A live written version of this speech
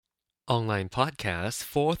Online Podcast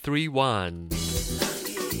 431.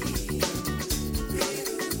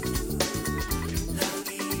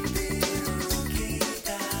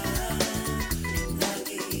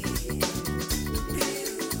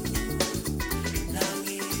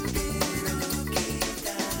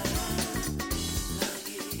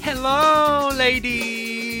 Hello, ladies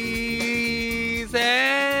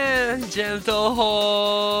and gentle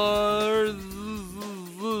horse.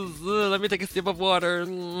 Let me take a sip of water.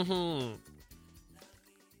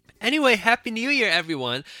 Anyway, Happy New Year,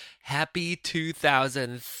 everyone. Happy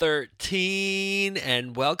 2013,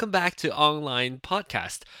 and welcome back to Online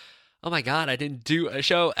Podcast. Oh my god, I didn't do a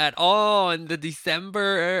show at all in the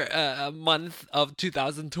December month of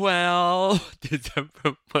 2012.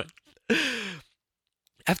 December month. I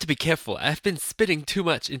have to be careful. I've been spitting too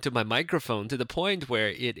much into my microphone to the point where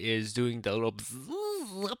it is doing the little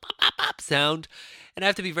sound, and I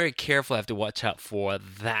have to be very careful. I have to watch out for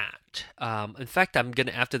that. In fact,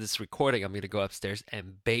 after this recording, I'm gonna go upstairs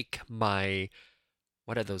and bake my,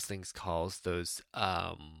 what are those things called? What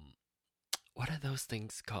are those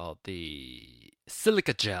things called? The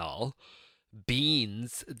silica gel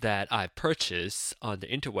beans that I purchased on the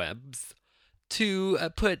interwebs to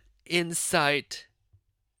put inside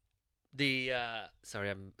the sorry,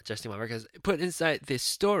 I'm adjusting my mic. Put inside the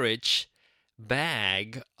storage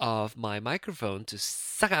bag of my microphone to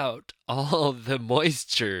suck out all the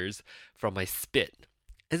moistures from my spit.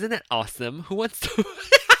 Isn't that awesome? Who wants to?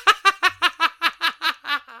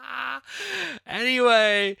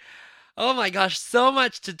 Anyway, oh my gosh, so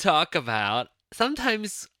much to talk about.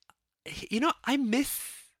 Sometimes, I miss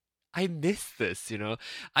this.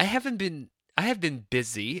 I have been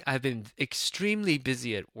busy. I've been extremely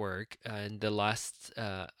busy at work in the last,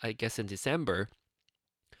 I guess in December,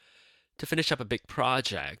 to finish up a big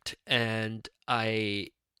project. And I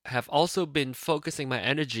have also been focusing my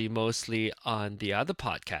energy mostly on the other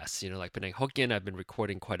podcasts, like Penang Hokkien. I've been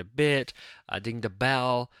recording quite a bit, Ding the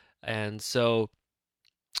Bell. And so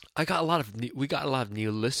we got a lot of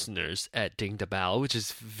new listeners at Ding the Bell, which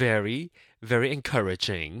is very, very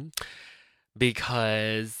encouraging.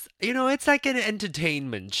 Because it's like an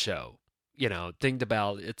entertainment show. Ding the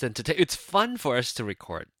Bell. It's fun for us to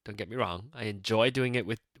record. Don't get me wrong. I enjoy doing it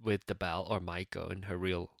with the Bell or Maiko in her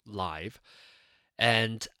real live,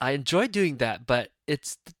 and I enjoy doing that. But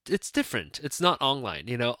it's different. It's not online.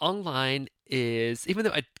 Online is, even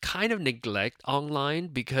though I kind of neglect online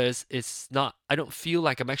because it's not. I don't feel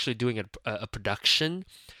like I'm actually doing a production.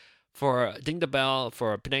 For Ding the Bell,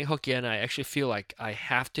 for Penang Hokkien, I actually feel like I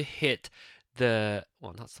have to hit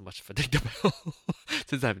not so much for Ding the Bell,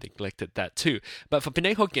 since I've neglected that too. But for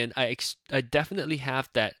Penang Hokkien, I definitely have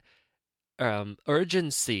that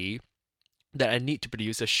urgency that I need to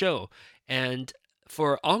produce a show. And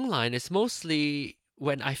for online, it's mostly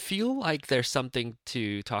when I feel like there's something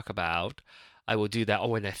to talk about, I will do that.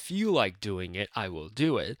 Or when I feel like doing it, I will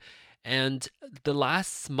do it. And the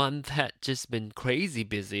last month had just been crazy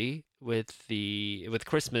busy with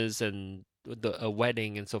Christmas and a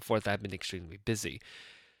wedding and so forth. I've been extremely busy.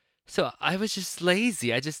 So I was just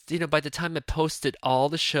lazy. I just, by the time I posted all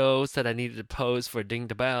the shows that I needed to post for Ding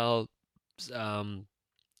the Bell, Ding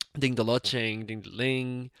the Locheng, Ding the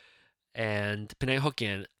Ling, and Penang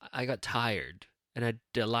Hokkien, I got tired. And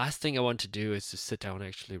the last thing I want to do is to sit down and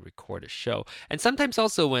actually record a show. And sometimes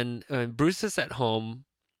also when Bruce is at home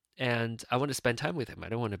and I want to spend time with him, I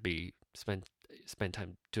don't want to spend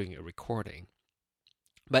time doing a recording.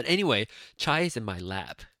 But anyway, Chai is in my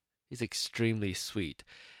lap. He's extremely sweet.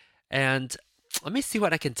 And let me see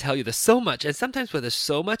what I can tell you. There's so much. And sometimes when there's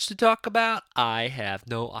so much to talk about, I have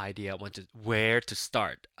no idea where to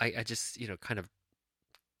start. I just, kind of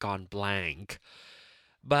gone blank.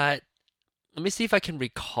 But let me see if I can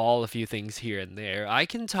recall a few things here and there. I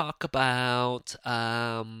can talk about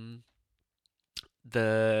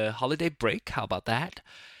the holiday break. How about that?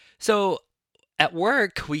 So at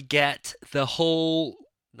work, we get the whole...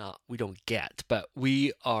 No, we don't get, but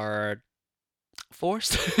we are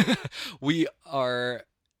forced. The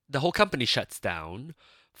whole company shuts down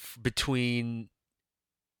between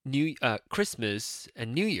Christmas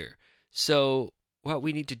and New Year. So what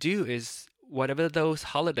we need to do is, whatever those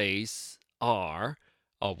holidays are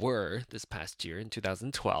or were this past year in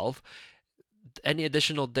 2012, any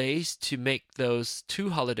additional days to make those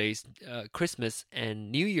two holidays, Christmas and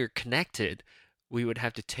New Year, connected, we would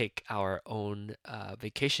have to take our own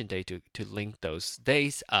vacation day to link those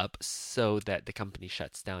days up so that the company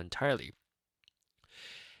shuts down entirely.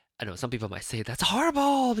 I know some people might say that's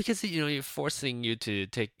horrible because you're forcing you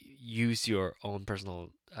to use your own personal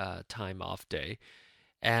time off day,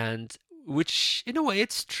 and which in a way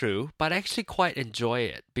it's true, but I actually quite enjoy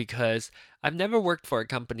it because I've never worked for a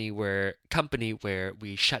company where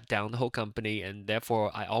we shut down the whole company, and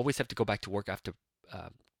therefore I always have to go back to work after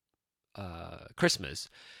um, Christmas.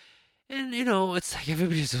 And it's like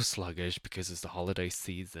everybody's so sluggish because it's the holiday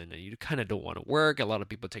season and you kind of don't want to work. A lot of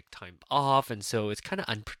people take time off, and so it's kind of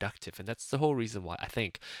unproductive. And that's the whole reason why I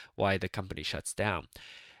think why the company shuts down.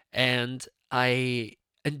 And I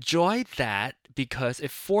enjoy that because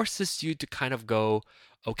it forces you to kind of go,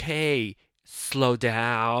 okay, slow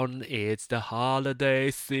down. It's the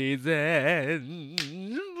holiday season.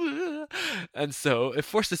 And so it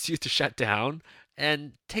forces you to shut down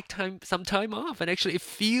and take some time off. And actually, it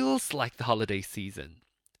feels like the holiday season.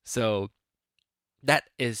 So that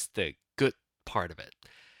is the good part of it.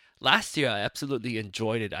 Last year, I absolutely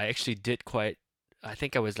enjoyed it. I actually did quite. I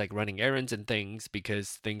think I was like running errands and things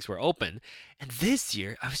because things were open. And this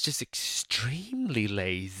year, I was just extremely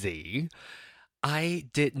lazy. I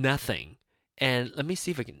did nothing. And let me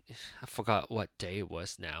see if I can. I forgot what day it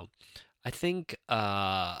was now. I think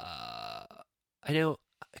I know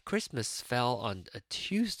Christmas fell on a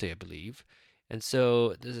Tuesday, I believe. And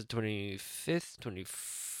so this is 25th,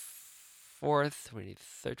 24th,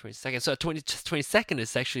 23rd, 22nd. So 22nd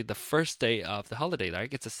is actually the first day of the holiday,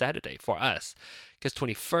 like it's a Saturday for us. Because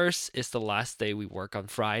 21st is the last day we work on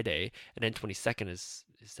Friday, and then 22nd is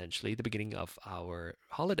essentially the beginning of our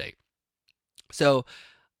holiday. So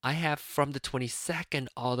I have from the 22nd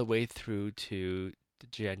all the way through to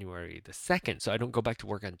January the 2nd. So I don't go back to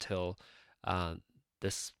work until uh,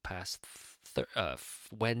 this past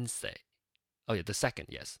Wednesday. Oh yeah, the 2nd.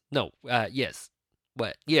 Yes. No. Yes.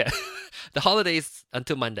 What? Yeah. The holidays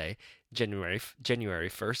until Monday, January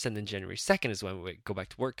 1st, and then January 2nd is when we go back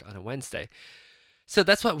to work on a Wednesday. So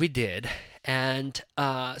that's what we did, and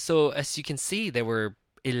so as you can see, there were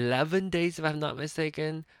 11 days, if I'm not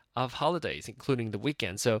mistaken, of holidays, including the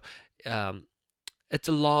weekend. So um, it's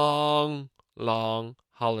a long, long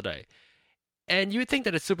holiday. And you would think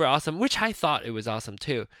that it's super awesome, which I thought it was awesome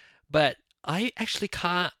too. But I actually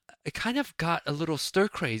kind of got a little stir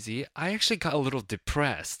crazy. I actually got a little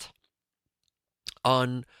depressed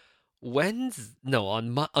on Wednesday, no,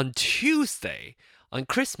 on Tuesday, on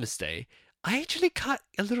Christmas Day. I actually got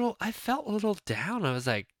a little. I felt a little down. I was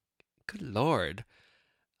like, "Good Lord,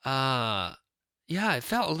 uh, yeah." It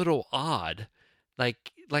felt a little odd,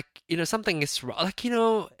 like something is wrong. Like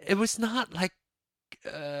it was not like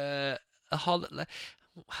a holiday.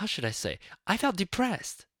 How should I say? I felt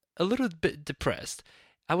depressed, a little bit depressed.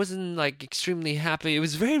 I wasn't like extremely happy. It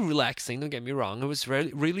was very relaxing. Don't get me wrong. It was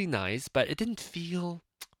really nice, but it didn't feel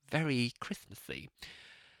very Christmassy.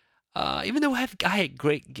 Even though I had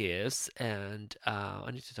great gifts, and I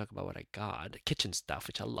need to talk about what I got, kitchen stuff,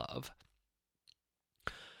 which I love.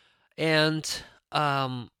 And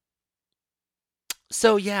um,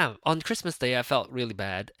 so yeah, on Christmas Day I felt really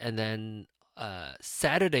bad, and then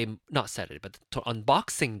Saturday, not Saturday, but on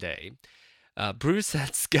Boxing Day, Bruce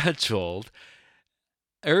had scheduled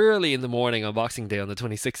early in the morning on Boxing Day on the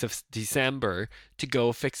 26th of December to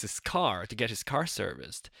go fix his car, to get his car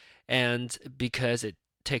serviced. And because it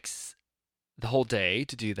takes the whole day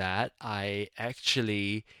to do that, I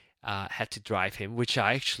actually had to drive him, which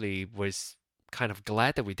I actually was kind of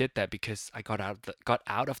glad that we did that because I got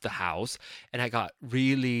out of the house and I got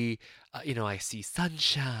really, I see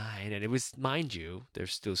sunshine, and it was, mind you,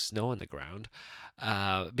 there's still snow on the ground,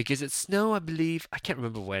 because it snowed, I believe, I can't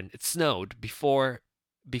remember when it snowed before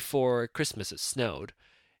Christmas. It snowed,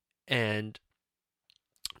 and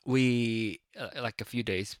we like a few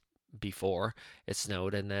days before it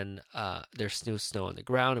snowed, and then there's still snow on the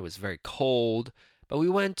ground. It was very cold, but we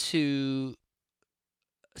went to.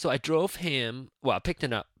 So I drove him. Well, I picked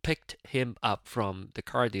him up from the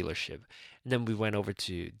car dealership, and then we went over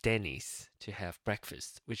to Denny's to have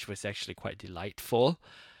breakfast, which was actually quite delightful.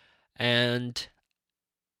 And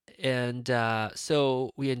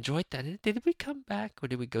so we enjoyed that. And did we come back or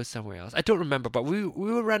did we go somewhere else? I don't remember, but we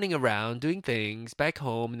were running around doing things back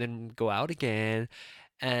home and then go out again.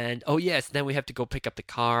 And oh yes, then we have to go pick up the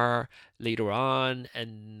car later on,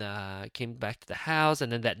 and came back to the house.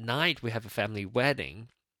 And then that night we have a family wedding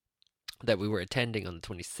that we were attending on the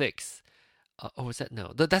 26th. Oh, was that?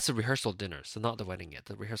 No, that's a rehearsal dinner. So not the wedding yet,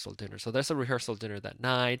 the rehearsal dinner. So there's a rehearsal dinner that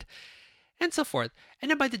night, and so forth.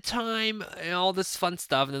 And then by the time all this fun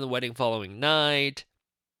stuff, and then the wedding following night,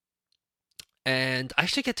 and I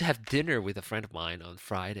actually get to have dinner with a friend of mine on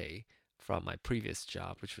Friday from my previous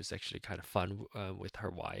job, which was actually kind of fun, with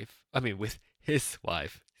her wife. I mean, with his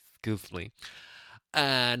wife. Excuse me.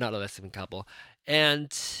 Not a lesbian couple,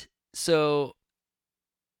 and so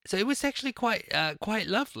it was actually quite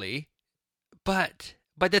lovely. But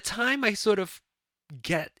by the time I sort of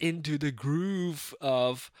get into the groove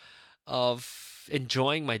of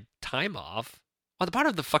enjoying my time off, well, the part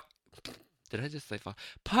of the fuck did I just say fuck?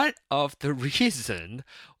 Part of the reason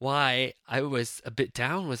why I was a bit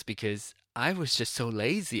down was because I was just so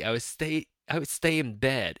lazy. I would stay in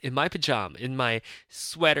bed in my pajama, in my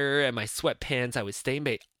sweater and my sweatpants. I would stay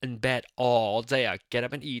in bed all day. I'd get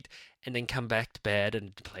up and eat and then come back to bed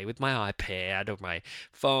and play with my iPad or my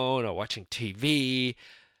phone or watching TV.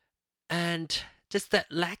 And just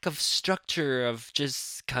that lack of structure of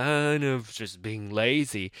just kind of just being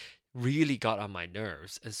lazy really got on my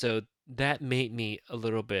nerves. And so that made me a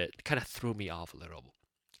little bit, kind of threw me off a little.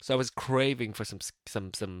 So I was craving for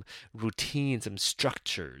some routine, some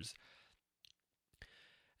structures.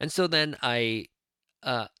 And so then I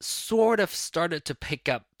sort of started to pick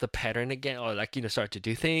up the pattern again, or like, start to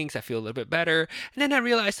do things. I feel a little bit better. And then I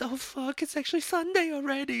realized, oh fuck, it's actually Sunday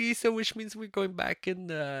already. So which means we're going back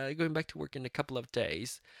to work in a couple of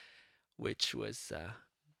days, which was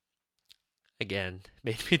again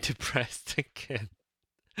made me depressed again.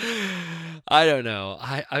 I don't know.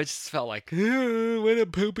 I just felt like what a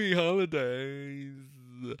poopy holidays.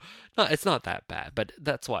 No, it's not that bad, but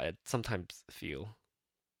that's why I sometimes feel.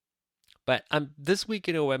 But this week,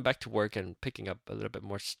 went back to work and picking up a little bit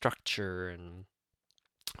more structure and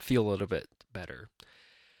feel a little bit better.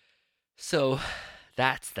 So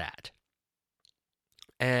that's that.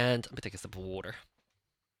 And let me take a sip of water.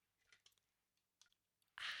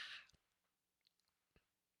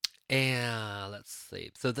 And let's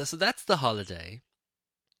see. So that's the holiday.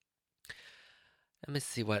 Let me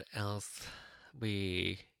see what else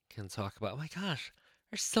we can talk about. Oh my gosh,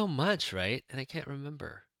 there's so much, right? And I can't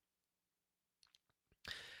remember.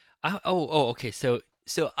 Okay. So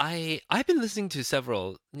I've been listening to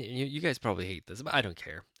several. You guys probably hate this, but I don't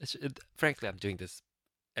care. Frankly, I'm doing this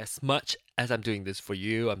as much as I'm doing this for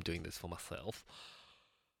you. I'm doing this for myself.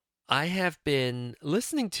 I have been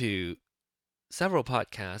listening to several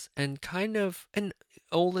podcasts and kind of and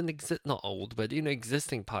old and not old, but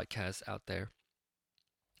existing podcasts out there,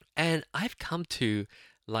 and I've come to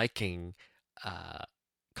liking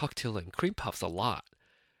cocktail and cream puffs a lot.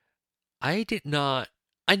 I did not.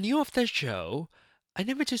 I knew of the show. I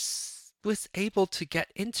never just was able to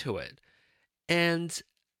get into it. And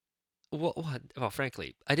well,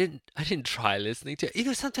 frankly, I didn't try listening to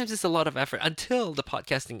it. Sometimes it's a lot of effort until the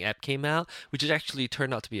podcasting app came out, which has actually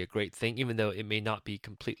turned out to be a great thing, even though it may not be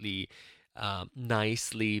completely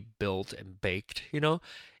nicely built and baked.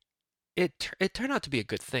 It turned out to be a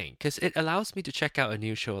good thing because it allows me to check out a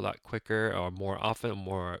new show a lot quicker or more often,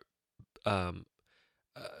 um,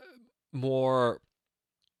 uh, more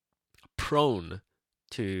prone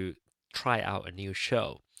to try out a new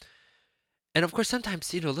show. And of course,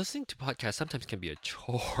 sometimes, listening to podcasts sometimes can be a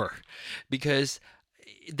chore because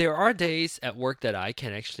there are days at work that I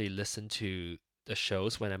can actually listen to the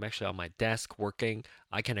shows when I'm actually on my desk working.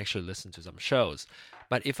 I can actually listen to some shows.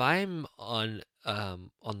 But if I'm on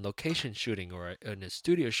location shooting or in a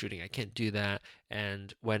studio shooting, I can't do that.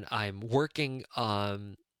 And when I'm working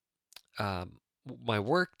on my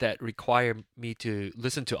work that require me to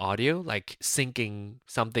listen to audio, like syncing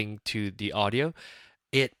something to the audio,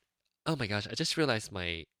 it oh my gosh, I just realized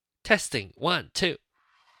my testing. One, two.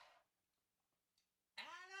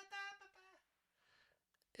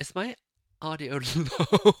 Is my audio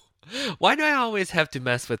low? Why do I always have to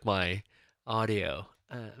mess with my audio?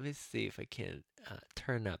 Let me see if I can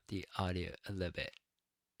turn up the audio a little bit.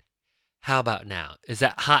 How about now? Is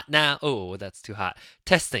that hot now? Oh, that's too hot.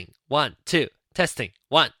 Testing. One, two. Testing.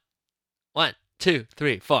 One, one, two,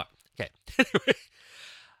 three, four. Okay. Anyway,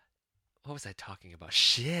 what was I talking about?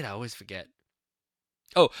 Shit, I always forget.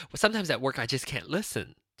 Oh, well, sometimes at work I just can't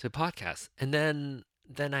listen to podcasts, and then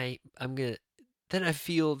I'm gonna then I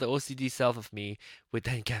feel the OCD self of me would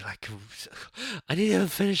then get like, I need to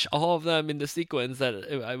finish all of them in the sequence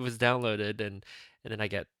that I was downloaded, and then I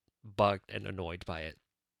get bugged and annoyed by it.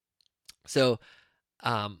 So,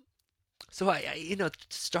 um,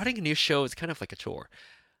 starting a new show is kind of like a chore.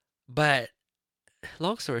 But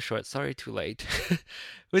long story short, sorry, too late,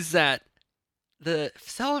 was that the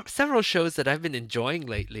several shows that I've been enjoying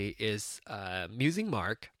lately is Musing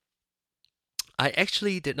Mark. I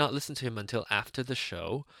actually did not listen to him until after the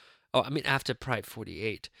show. Oh, I mean after Pride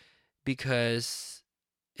 48, because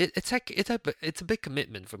it's a big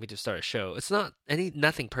commitment for me to start a show. It's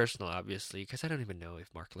nothing personal, obviously, because I don't even know if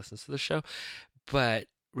Mark listens to the show. But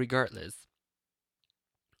regardless,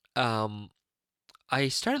 um, I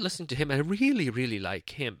started listening to him, and I really, really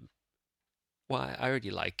like him. Well, I already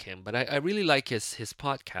like him, but I really like his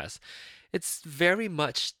podcast. It's very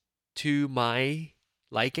much to my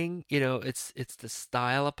liking. It's the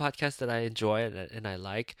style of podcast that I enjoy and I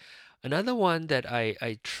like. Another one that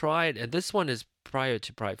I tried, and this one is prior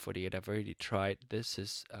to Pride 48. I've already tried. This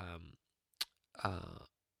is uh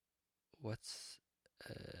what's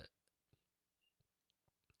uh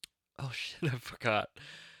oh shit, I forgot.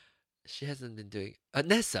 She hasn't been doing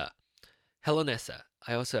Nessa. Hello Nessa.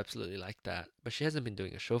 I also absolutely like that, but she hasn't been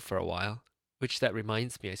doing a show for a while. Which that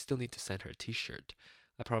reminds me, I still need to send her a T-shirt.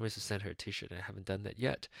 I promised to send her a T-shirt, and I haven't done that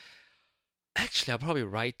yet. Actually, I'll probably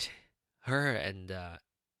write her and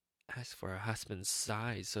ask for her husband's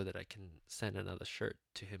size so that I can send another shirt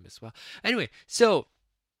to him as well. Anyway, so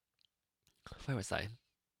where was I?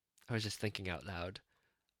 I was just thinking out loud.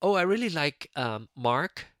 Oh, I really like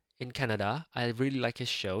Mark in Canada. I really like his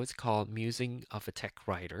show. It's called Musing of a Tech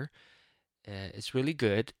Writer. It's really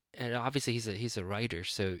good, and obviously he's a writer,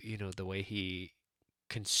 so the way he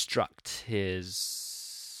constructs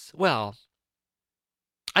his well,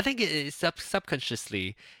 I think it is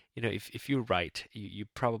subconsciously, if you write, you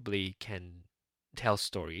probably can tell a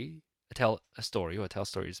story or tell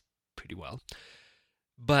stories pretty well.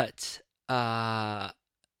 But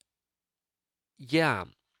yeah,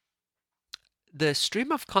 the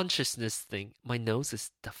stream of consciousness thing. My nose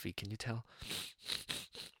is stuffy. Can you tell?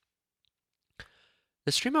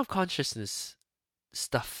 The stream of consciousness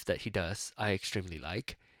stuff that he does, I extremely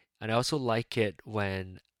like, and I also like it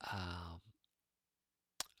when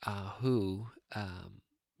who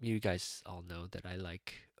you guys all know that I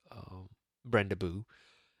like Brenda Boo.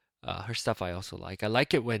 Her stuff I also like. I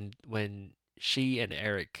like it when she and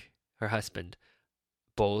Eric, her husband,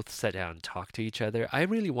 both sit down and talk to each other. I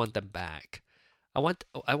really want them back. I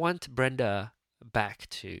want Brenda back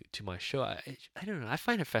to my show. I don't know. I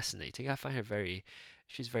find her fascinating. I find her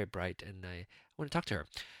she's very bright, and I want to talk to her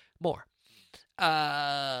more.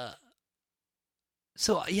 Uh,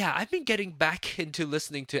 so yeah, I've been getting back into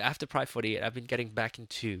listening to after Pride 48. I've been getting back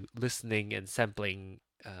into listening and sampling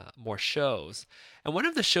more shows. And one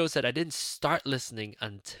of the shows that I didn't start listening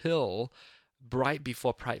until right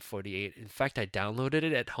before Pride 48. In fact, I downloaded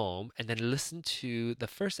it at home and then listened to the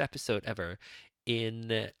first episode ever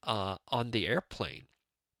in on the airplane,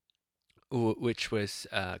 which was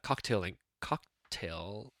cocktail and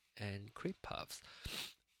cream puffs.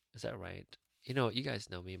 Is that right? You guys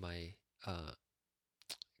know me, my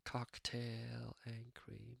cocktail and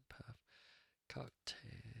cream puff,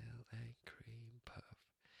 cocktail and cream puff,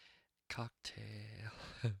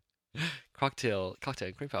 cocktail, cocktail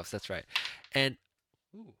and cream puffs. That's right. And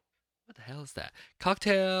ooh, what the hell is that?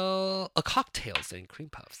 Cocktails and cream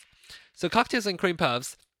puffs. So cocktails and cream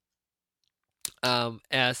puffs,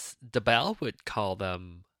 as the Bell would call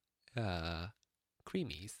them,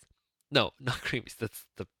 creamies. No, not creamies. That's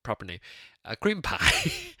the proper name. Cream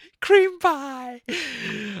pie. Cream pie.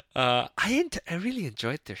 I really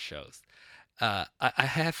enjoyed their shows. I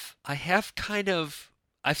have kind of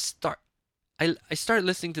I started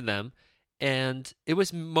listening to them, and it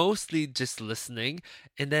was mostly just listening,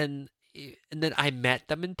 and then I met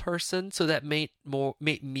them in person, so that made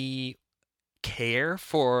me care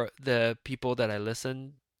for the people that I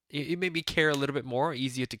listen. It made me care a little bit more,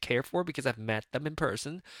 easier to care for because I've met them in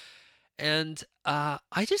person, and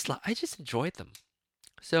I just enjoyed them.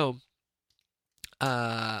 So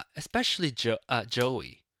especially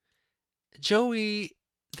Joey. Joey,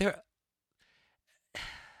 there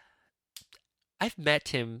I've met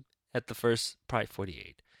him at the first Pride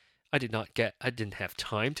 48. I didn't have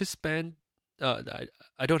time to spend. I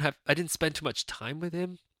didn't spend too much time with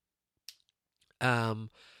him. Um,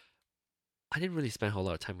 I didn't really spend a whole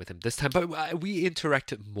lot of time with him this time, but we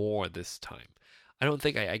interacted more this time. I don't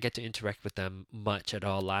think I get to interact with them much at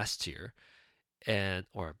all last year,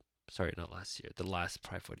 or sorry, not last year, the last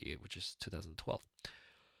Pride 48, which is 2012.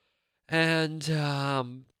 And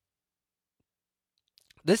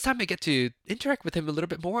this time I get to interact with him a little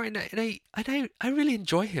bit more, and I really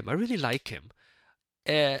enjoy him. I really like him.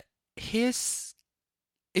 Uh, his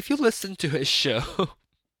If you listen to his show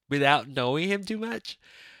without knowing him too much,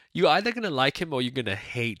 you're either gonna like him or you're gonna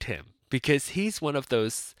hate him because he's one of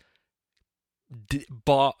those d-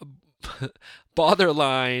 bo-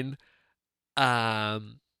 borderline,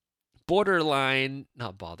 um, borderline,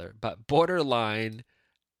 not bother, but borderline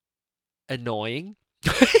annoying.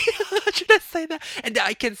 Should I say that? And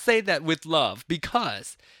I can say that with love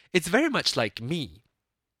because it's very much like me.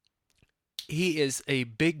 He is a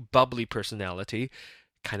big, bubbly personality,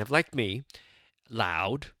 kind of like me,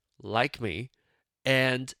 loud, like me,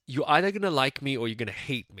 and you're either gonna like me or you're gonna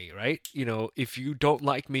hate me, right? If you don't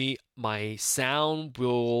like me, my sound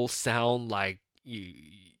will sound like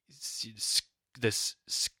this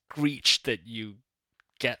screech that you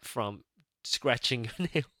get from scratching a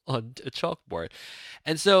nail on a chalkboard.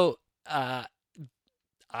 And so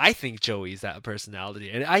I think Joey's that personality,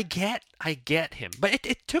 and I get him. But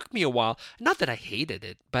it took me a while. Not that I hated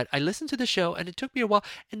it, but I listened to the show, and it took me a while.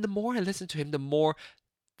 And the more I listened to him, the more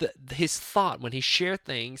his thought when he shared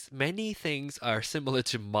things, many things are similar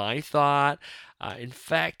to my thought. In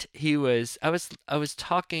fact, I was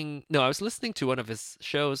talking. No, I was listening to one of his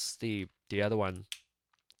shows, the other one,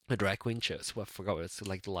 the drag queen shows. Well, I forgot what it's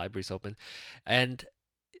like. The library's open, and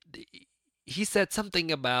he said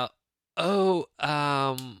something about, oh,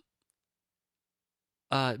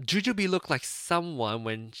 Jujubee looked like someone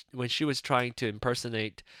when she was trying to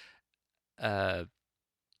impersonate uh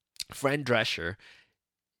Fran Drescher.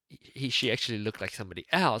 She actually looked like somebody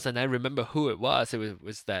else, and I remember who it was. It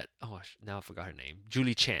was that, oh, now I forgot her name,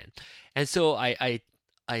 Julie Chen. And so I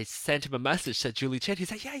sent him a message, said Julie Chen. He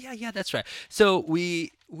said, yeah, that's right. So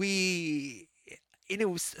we it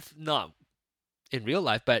was not in real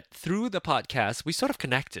life, but through the podcast, we sort of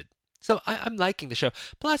connected. So I'm liking the show.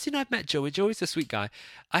 Plus, I've met Joey. Joey's a sweet guy.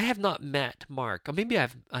 I have not met Mark, or maybe I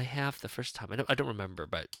have the first time. I don't remember,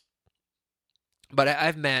 but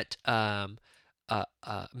I've met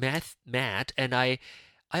Matt, and I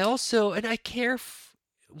also, and I care.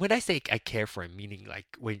 When I say I care for him, meaning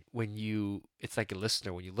like when you, it's like a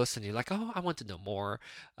listener. When you listen, you're like, oh, I want to know more.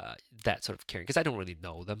 That sort of caring, because I don't really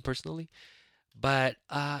know them personally. But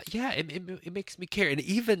yeah, it makes me care. And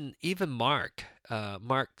even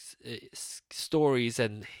Mark's stories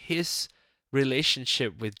and his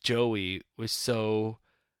relationship with Joey was so,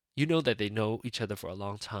 that they know each other for a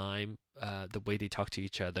long time. The way they talk to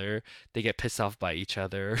each other, they get pissed off by each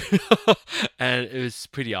other, and it was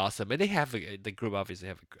pretty awesome. And they have the group obviously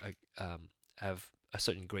have a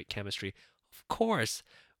certain great chemistry. Of course,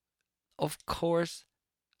 of course,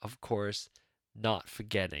 of course, not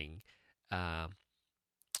forgetting. Um,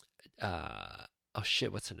 oh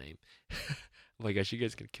shit, what's her name? Oh my gosh, you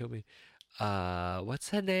guys gonna kill me. What's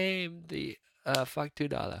her name? The fuck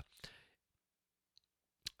 $2.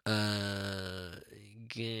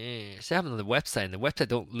 See, I'm on the website, and the website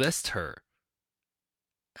don't list her.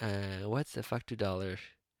 What's the fuck $2?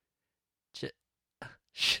 Shit.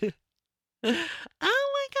 Oh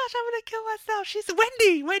my gosh, I'm gonna kill myself. She's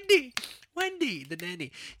Wendy, the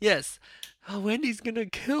nanny. Yes. Oh, Wendy's gonna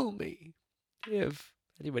kill me if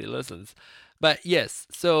anybody listens. But yes,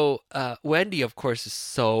 so Wendy, of course, is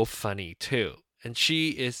so funny too. And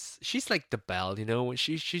she's like the belle, when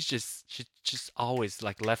she's just always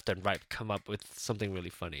like left and right come up with something really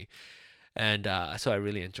funny. And so I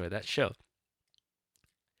really enjoy that show.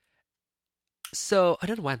 So I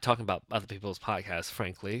don't know why I'm talking about other people's podcasts,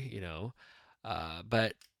 frankly,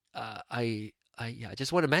 but I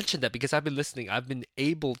just want to mention that because I've been listening. I've been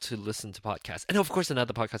able to listen to podcasts, and of course,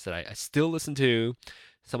 another podcast that I still listen to,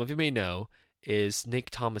 some of you may know, is Nick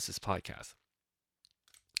Thomas's podcast.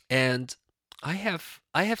 And I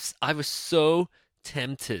was so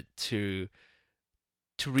tempted to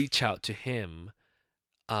reach out to him.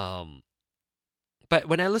 But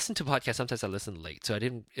when I listen to podcasts, sometimes I listen late. So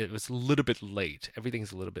it was a little bit late.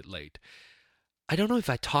 Everything's a little bit late. I don't know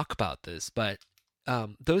if I talk about this, but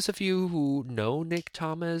those of you who know Nick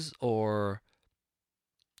Thomas or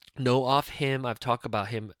know of him, I've talked about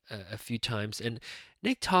him a few times. And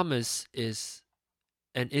Nick Thomas is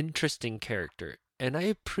an interesting character. And I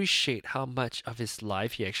appreciate how much of his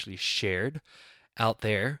life he actually shared out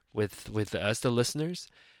there with us, the listeners,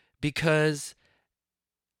 because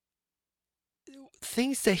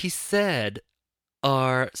things that he said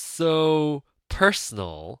are so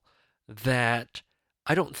personal that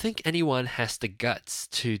I don't think anyone has the guts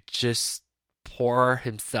to just pour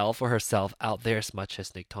himself or herself out there as much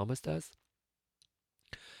as Nick Thomas does.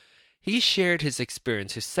 He shared his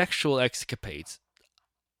experience, his sexual escapades.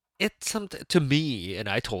 It's something to me, and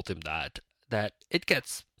I told him that it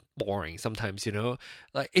gets boring sometimes,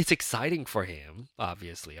 like it's exciting for him,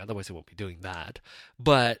 obviously, otherwise he won't be doing that.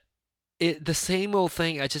 But the same old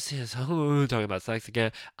thing, I just talking about sex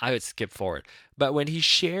again, I would skip forward. But when he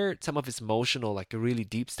shared some of his emotional, like really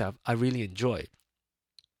deep stuff, I really enjoyed.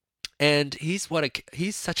 And he's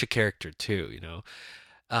such a character too,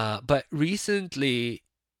 But recently,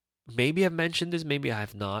 maybe I've mentioned this, maybe I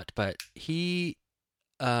have not, but he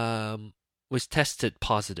was tested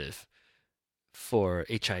positive for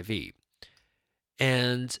HIV,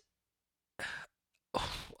 and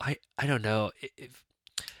I don't know if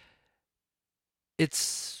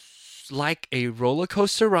it's like a roller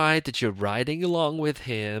coaster ride that you're riding along with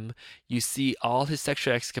him. You see all his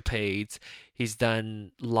sexual escapades. He's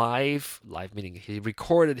done live meaning he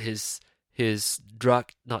recorded his his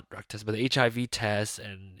not drug test, but the HIV test,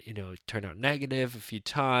 and turned out negative a few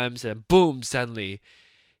times, and boom, suddenly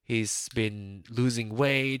he's been losing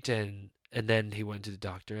weight, and then he went to the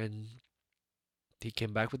doctor, and he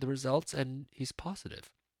came back with the results, and he's positive.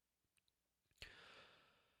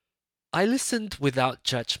 I listened without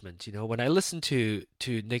judgment. When I listen to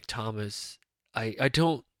Nick Thomas, I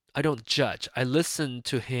don't judge. I listen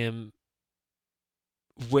to him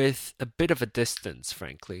with a bit of a distance,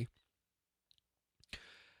 frankly.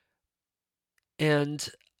 And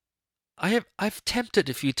I've tempted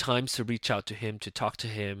a few times to reach out to him, to talk to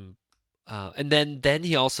him, and then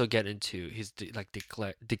he also get into his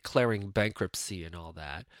declaring bankruptcy and all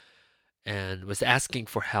that, and was asking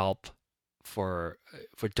for help, for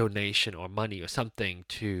donation or money or something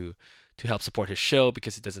to help support his show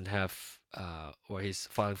because he doesn't have, or he's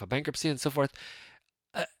filing for bankruptcy and so forth.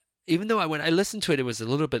 Uh, Even though when I listened to it, it was a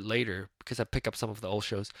little bit later because I pick up some of the old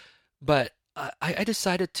shows, but I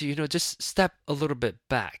decided to just step a little bit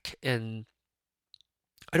back, and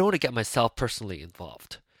I don't want to get myself personally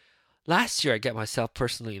involved. Last year, I got myself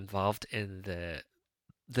personally involved in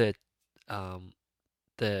the um,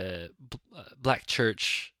 black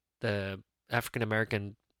church, the African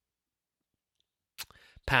American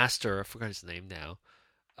pastor, I forgot his name now,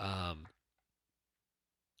 um,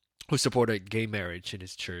 who supported gay marriage in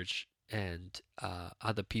his church, and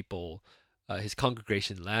other people, his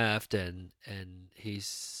congregation left, and he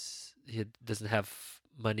doesn't have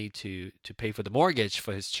money to pay for the mortgage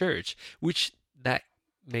for his church, which that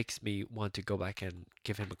makes me want to go back and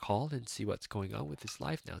give him a call and see what's going on with his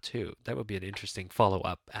life now too. That would be an interesting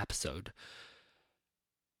follow-up episode.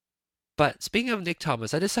 But speaking of Nick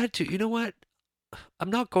Thomas, I decided to, you know what?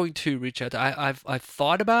 I'm not going to reach out. I've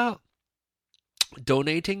thought about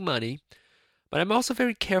donating money, but I'm also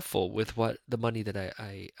very careful with what the money that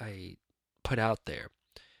I put out there.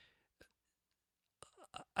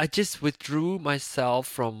 I just withdrew myself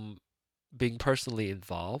from being personally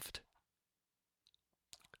involved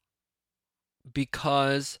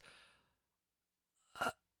because,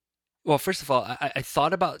 uh, well, first of all, I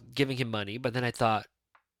thought about giving him money, but then I thought,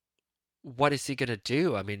 what is he gonna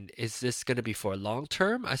do? I mean, is this gonna be for a long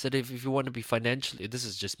term? I said, if you want to be financially, this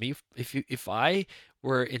is just me. If I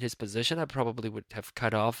were in his position, I probably would have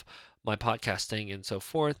cut off my podcasting and so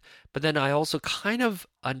forth. But then I also kind of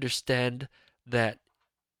understand that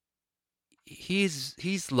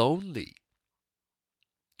he's lonely,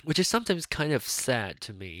 which is sometimes kind of sad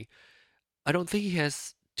to me. I don't think he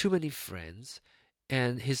has too many friends,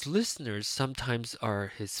 and his listeners sometimes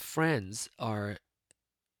are his friends, are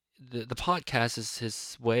the podcast is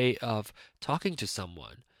his way of talking to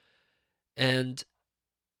someone. And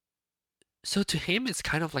so to him, it's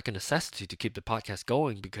kind of like a necessity to keep the podcast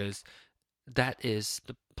going because that is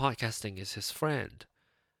the podcasting is his friend.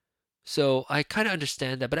 So I kind of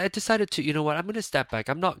understand that, but I decided to, you know what, I'm going to step back.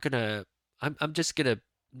 I'm just going to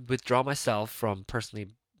withdraw myself from personally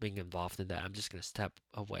being involved in that. I'm just going to step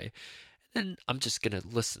away and I'm just going to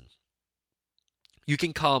listen. You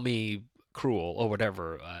can call me cruel or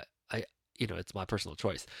whatever. It's my personal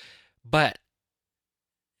choice. But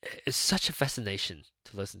it's such a fascination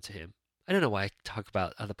to listen to him. I don't know why I talk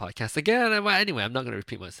about other podcasts again. Anyway, I'm not going to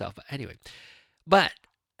repeat myself. But anyway, but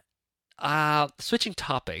switching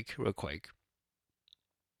topic real quick.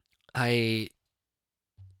 I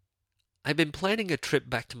I've been planning a trip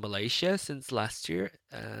back to Malaysia since last year,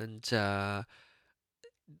 and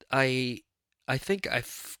I I think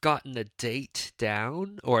I've gotten a date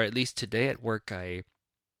down, or at least today at work,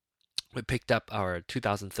 we picked up our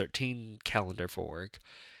 2013 calendar for work,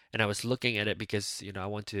 and I was looking at it because I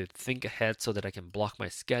want to think ahead so that I can block my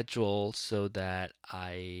schedule so that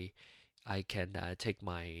I can take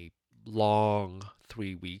my long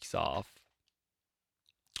 3 weeks off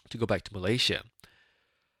to go back to Malaysia.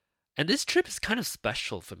 And this trip is kind of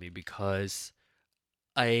special for me because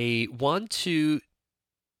I want to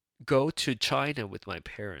go to China with my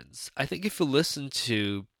parents. I think if you listen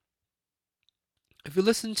to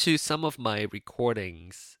some of my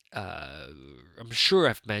recordings, I'm sure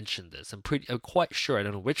I've mentioned this. I'm quite sure. I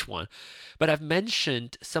don't know which one, but I've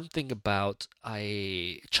mentioned something about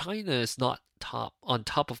China is not on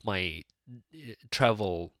top of my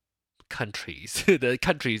travel countries, the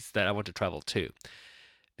countries that I want to travel to,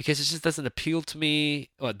 because it just doesn't appeal to me.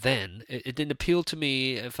 Or then it didn't appeal to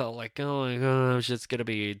me. It felt like, oh my god, it's just gonna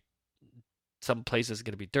be some places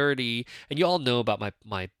going to be dirty, and you all know about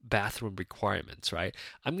my bathroom requirements, right?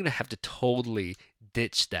 I'm going to have to totally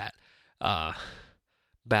ditch that uh,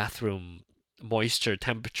 bathroom moisture,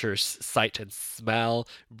 temperature, sight, and smell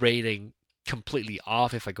rating completely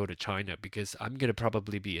off if I go to China, because I'm going to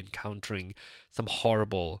probably be encountering some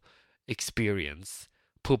horrible experience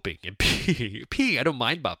pooping and peeing. Peeing, I don't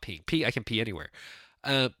mind about peeing. Pee, I can pee anywhere.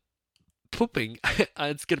 Uh, Pooping,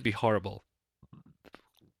 it's gonna be horrible.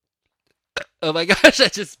 Oh my gosh, I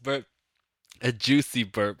just burped a juicy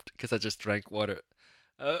burp because I just drank water.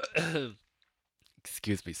 Uh,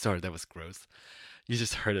 excuse me, sorry, that was gross. You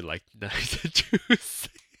just heard it like nice and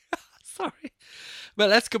juicy. Sorry. But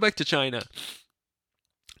let's go back to China.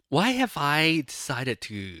 Why have I decided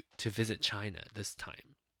to visit China this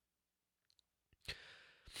time?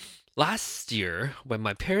 Last year, when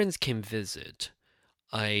my parents came visit,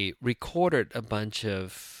 I recorded a bunch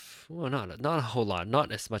of, well, not a whole lot,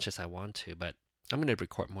 not as much as I want to, but I'm going to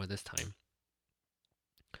record more this time.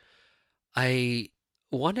 I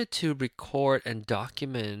wanted to record and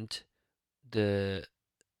document the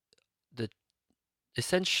the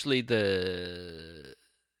essentially the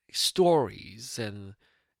stories and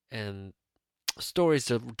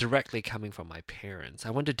stories are directly coming from my parents. I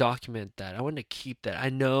want to document that. I want to keep that. I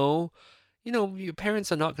know, your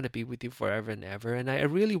parents are not going to be with you forever and ever, and I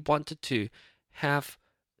really wanted to have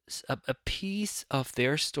a piece of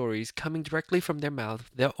their stories coming directly from their mouth,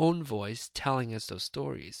 their own voice, telling us those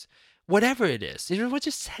stories. Whatever it is, we're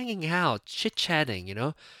just hanging out, chit chatting.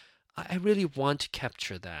 I really want to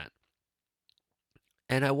capture that,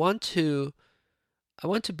 and I want to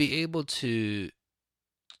be able to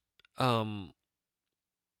um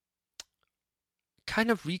kind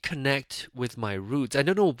of reconnect with my roots. I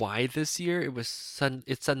don't know why this year it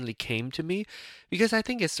suddenly came to me, because I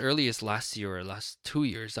think as early as last year or last 2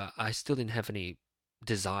 years, I still didn't have any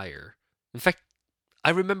desire. In fact,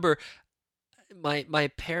 I remember my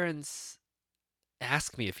parents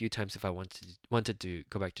asked me a few times if I wanted to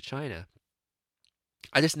go back to China.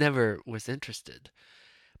 I just never was interested.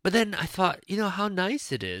 But then I thought, how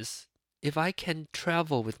nice it is if I can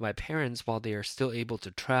travel with my parents while they are still able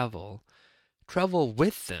to travel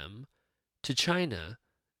with them to China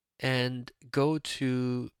and go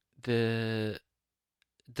to the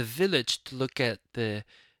the village to look at the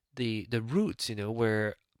roots,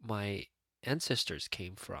 where my ancestors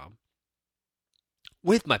came from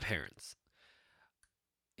with my parents.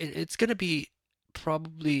 It's gonna be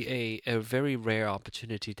probably a very rare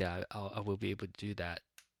opportunity that I will be able to do that.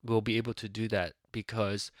 Will be able to do that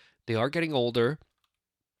because they are getting older.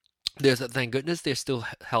 Thank goodness they're still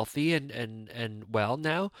healthy and well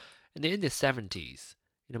now, and they're in their 70s.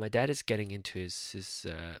 My dad is getting into his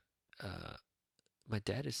my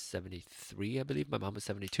dad is 73, I believe. My mom is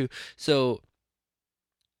 72. So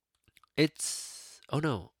it's, oh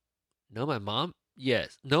no, no, my mom,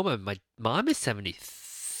 yes, no, my mom is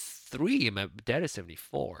 73 and my dad is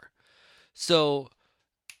 74. So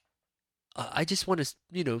I just want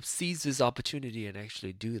to, seize this opportunity and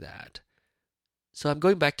actually do that. So I'm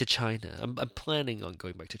going back to China. I'm planning on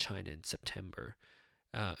going back to China in September.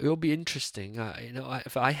 It will be interesting.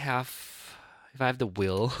 If I have the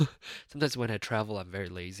will, sometimes when I travel, I'm very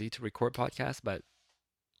lazy to record podcasts, but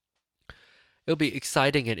it'll be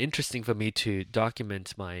exciting and interesting for me to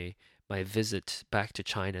document my visit back to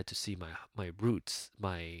China to see my roots,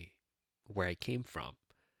 my where I came from,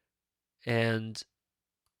 and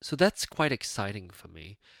so that's quite exciting for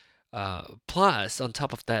me. Plus, on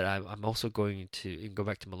top of that, I'm also going to go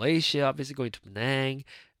back to Malaysia. Obviously, going to Penang,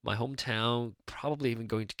 my hometown. Probably even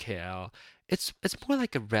going to KL. It's more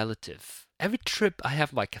like a relative. Every trip I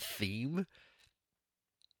have like a theme.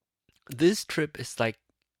 This trip is like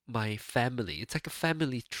my family. It's like a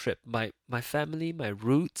family trip. My family, my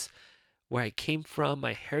roots, where I came from,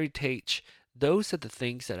 my heritage. Those are the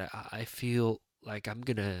things that I feel like I'm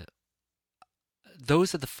gonna.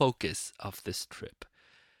 Those are the focus of this trip.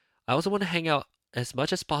 I also want to hang out as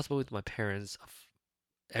much as possible with my parents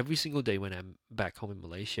every single day when I'm back home in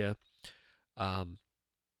Malaysia. Um,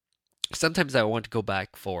 Sometimes I want to go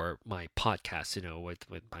back for my podcast, with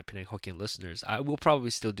my Penang Hokkien listeners. I will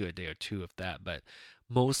probably still do a day or two of that, but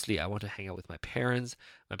mostly I want to hang out with my parents.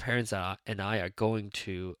 My parents and I are going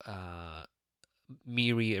to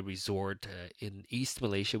Miri, a resort in East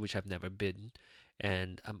Malaysia, which I've never been.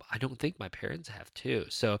 And I don't think my parents have too.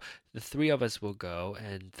 So the three of us will go,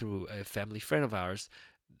 and through a family friend of ours,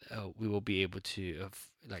 we will be able to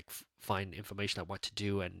find information on what to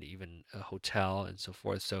do and even a hotel and so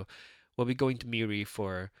forth. So we'll be going to Miri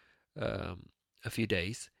for um, a few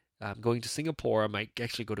days. I'm going to Singapore. I might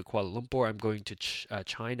actually go to Kuala Lumpur. I'm going to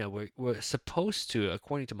China. We're supposed to,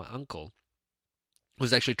 according to my uncle,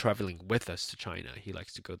 who's actually traveling with us to China. He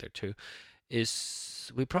likes to go there too.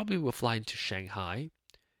 Is we probably will fly into Shanghai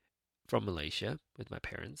from Malaysia with my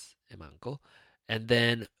parents and my uncle, and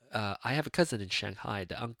then I have a cousin in Shanghai,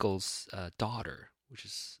 the uncle's daughter,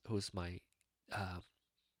 who's my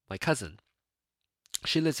cousin.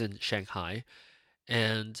 She lives in Shanghai,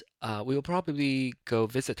 and we will probably go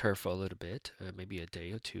visit her for a little bit, maybe a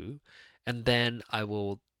day or two, and then I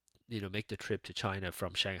will, make the trip to China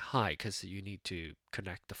from Shanghai because you need to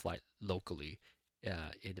connect the flight locally,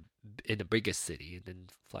 in the biggest city, and then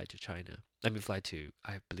fly to China. I mean, fly to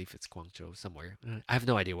I believe it's Guangzhou somewhere. I have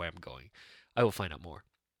no idea where I'm going. I will find out more.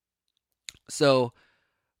 So,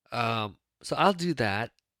 so I'll do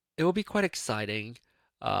that. It will be quite exciting.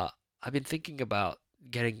 Uh, I've been thinking about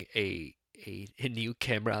getting a new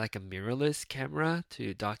camera, like a mirrorless camera,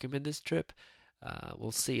 to document this trip.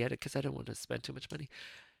 We'll see it because I don't want to spend too much money.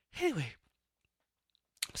 Anyway,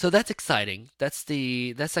 so that's exciting. That's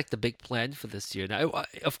like the big plan for this year. Now,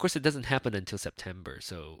 of course, it doesn't happen until September,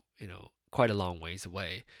 so quite a long ways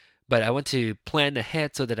away. But I want to plan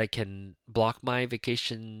ahead so that I can block my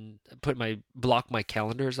vacation, block my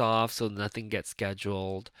calendars off so nothing gets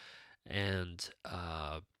scheduled, and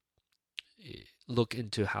look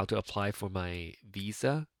into how to apply for my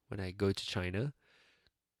visa when I go to China.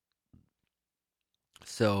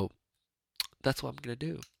 So that's what I'm gonna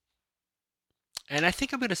do. And I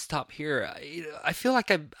think I'm gonna stop here. I feel like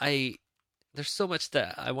I there's so much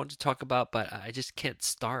that I want to talk about, but I just can't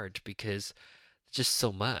start because just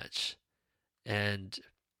so much. And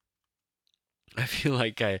I feel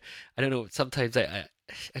like I don't know. Sometimes I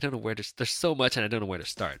don't know where to. There's so much, and I don't know where to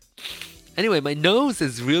start. Anyway, my nose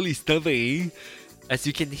is really stuffy, as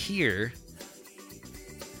you can hear.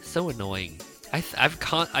 So annoying.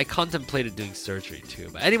 I contemplated doing surgery too.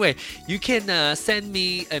 But anyway, you can send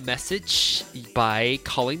me a message by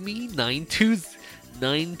calling me 920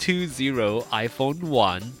 iPhone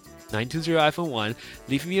 1. 920 iPhone 1.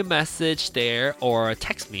 Leave me a message there or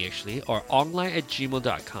text me actually, or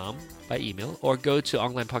online@gmail.com by email, or go to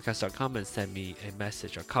onlinepodcast.com and send me a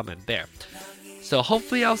message or comment there. So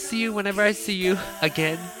hopefully I'll see you whenever I see you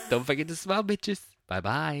again. Don't forget to smile, bitches. Bye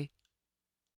bye.